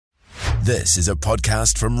This is a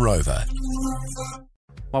podcast from Rover.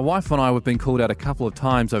 My wife and I have been called out a couple of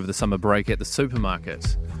times over the summer break at the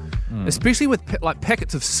supermarket, especially with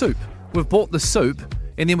packets of soup. We've bought the soup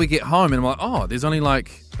and then we get home and I'm like, oh, there's only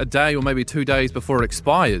like a day or maybe 2 days before it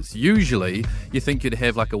expires. Usually you think you'd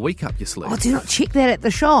have like a week up your sleeve. Oh, do you not check that at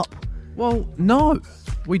the shop? Well, no,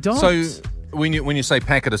 we don't. So when you say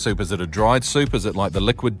packet of soup, is it a dried soup? Is it like the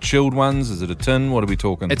liquid chilled ones? Is it a tin? What are we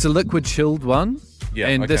talking? It's a liquid chilled one. Yeah,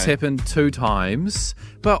 and this okay. happened 2 times.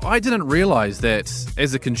 But I didn't realise that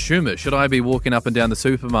as a consumer, should I be walking up and down the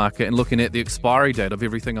supermarket and looking at the expiry date of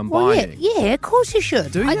everything I'm buying? Yeah, of course you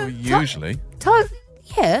should. Do you? Usually.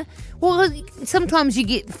 Yeah. Well, sometimes you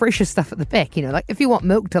get fresher stuff at the back, like if you want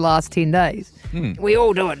milk to last 10 days. We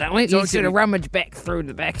all do it, don't we? You sort of rummage back through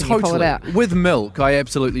the back and you pull it out. With milk, I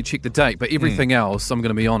absolutely check the date, but everything else, I'm going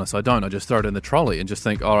to be honest, I don't. I just throw it in the trolley and just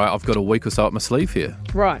think, all right, I've got a week or so up my sleeve here.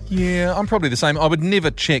 Right. Yeah, I'm probably the same. I would never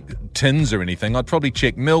check tins or anything. I'd probably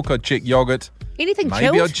check milk, I'd check yogurt. Anything Maybe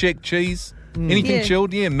chilled? I'd check cheese. Anything Yeah.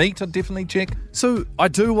 chilled, meat I'd definitely check. So I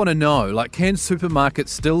do want to know, can supermarkets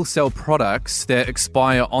still sell products that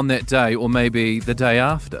expire on that day or maybe the day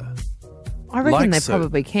after? I reckon Like they soup.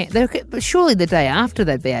 probably can. But surely the day after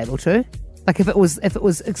they'd be able to. Like if it was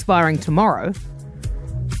expiring tomorrow.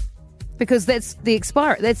 Because that's the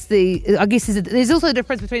expiry. That's the. I guess there's also a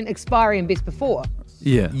difference between expiry and best before.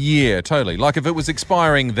 Yeah. Yeah, totally. Like if it was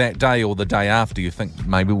expiring that day or the day after, you think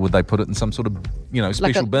maybe would they put it in some sort of,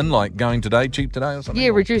 special bin, like going today, cheap today or something? Yeah,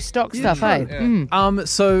 reduced stock stuff, eh? yeah.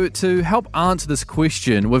 So to help answer this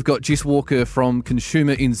question, we've got Jess Walker from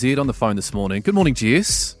Consumer NZ on the phone this morning. Good morning,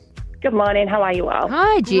 Jess. Good morning. How are you all?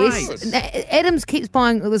 Hi, Jess. Adams keeps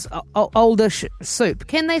buying this oldish soup.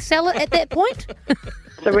 Can they sell it at that point?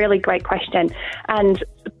 It's a really great question. And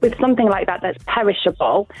with something like that that's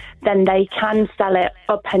perishable, then they can sell it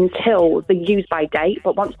up until the use-by date.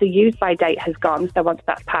 But once the use-by date has gone, so once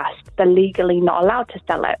that's passed, they're legally not allowed to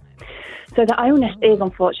sell it. So the onus is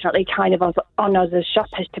unfortunately kind of on us as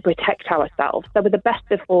shoppers to protect ourselves. So with the best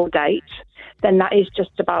before date, then that is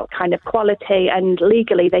just about kind of quality, and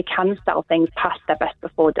legally they can sell things past their best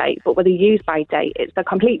before date. But with a use-by date, it's a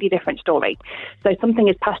completely different story. So if something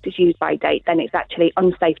is past its use-by date, then it's actually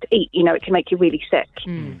unsafe to eat. It can make you really sick.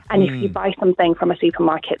 And if you buy something from a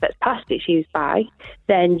supermarket that's past its use-by,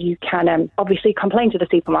 then you can obviously complain to the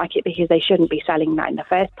supermarket because they shouldn't be selling that in the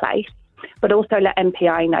first place. But also let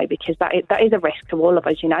MPI know, because that is a risk to all of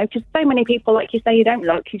us, because so many people, like you say, you don't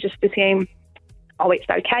look, you just assume, oh, it's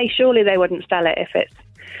okay. Surely they wouldn't sell it if it's,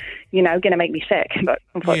 going to make me sick. But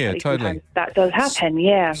unfortunately, totally. sometimes that does happen,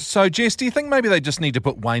 yeah. So, Jess, do you think maybe they just need to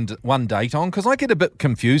put one date on? Because I get a bit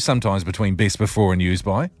confused sometimes between best before and use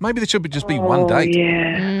by. Maybe there should just be one date.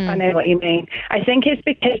 Yeah, I know what you mean. I think it's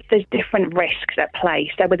because there's different risks at play.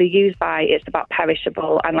 So with the use by, it's about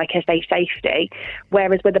perishable and, like I say, safety.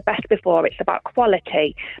 Whereas with the best before, it's about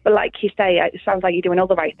quality. But like you say, it sounds like you're doing all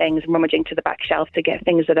the right things and rummaging to the back shelf to get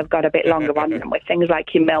things that have got a bit longer on them, with things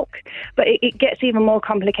like your milk. But it gets even more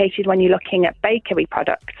complicated when you're looking at bakery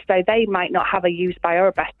products. So they might not have a use by or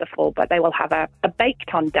a best before, but they will have a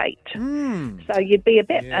baked on date. So you'd be a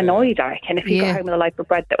bit annoyed, I reckon, if you got home with a loaf of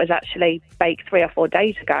bread that was actually baked 3 or 4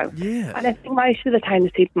 days ago. Yeah. And I think most of the time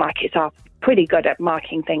the supermarkets are pretty good at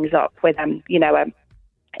marking things up with a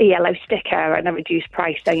yellow sticker and a reduced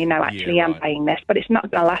price, so actually I'm buying this, but it's not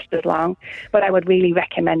going to last as long. But I would really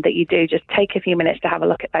recommend that you do just take a few minutes to have a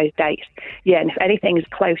look at those dates. Yeah, and if anything's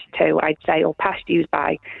close to, I'd say, or past use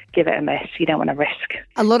by, give it a miss. You don't want to risk.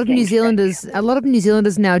 A lot of New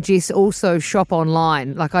Zealanders now, Jess, also shop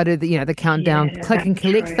online. Like I do the countdown click and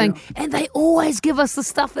collect thing, and they always give us the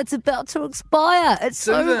stuff that's about to expire. It's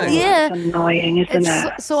Do so they? yeah. It's annoying, isn't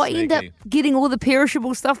it? So I end up Sneaky. getting all the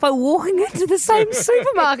perishable stuff by walking into the same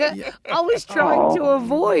supermarket. I was trying to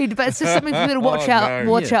avoid, but it's just something for me to watch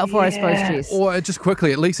out for, I suppose, Jess. Or just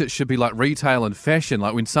quickly, at least it should be like retail and fashion.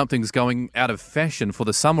 Like when something's going out of fashion for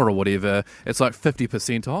the summer or whatever, it's like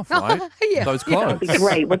 50% off, right? Yeah. Those That clothes. would be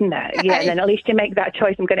great, wouldn't it? Yeah, and then at least you make that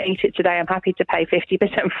choice. I'm going to eat it today. I'm happy to pay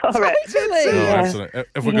 50% for it. Totally. Oh, Yeah. absolutely.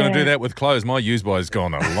 If we're going to do that with clothes, my use by has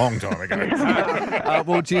gone a long time ago.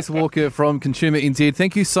 Well, Jess Walker from Consumer NZ,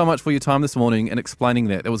 thank you so much for your time this morning and explaining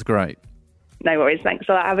that. That was great. No worries. Thanks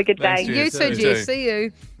a lot. Have a good Thanks, day. Jess. You too, Jess. See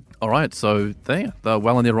you. All right, so they're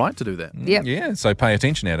well in their right to do that. Yep. Yeah, so pay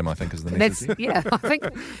attention, Adam, I think is the message. I think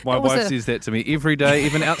My it was wife says that to me every day,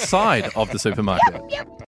 even outside of the supermarket.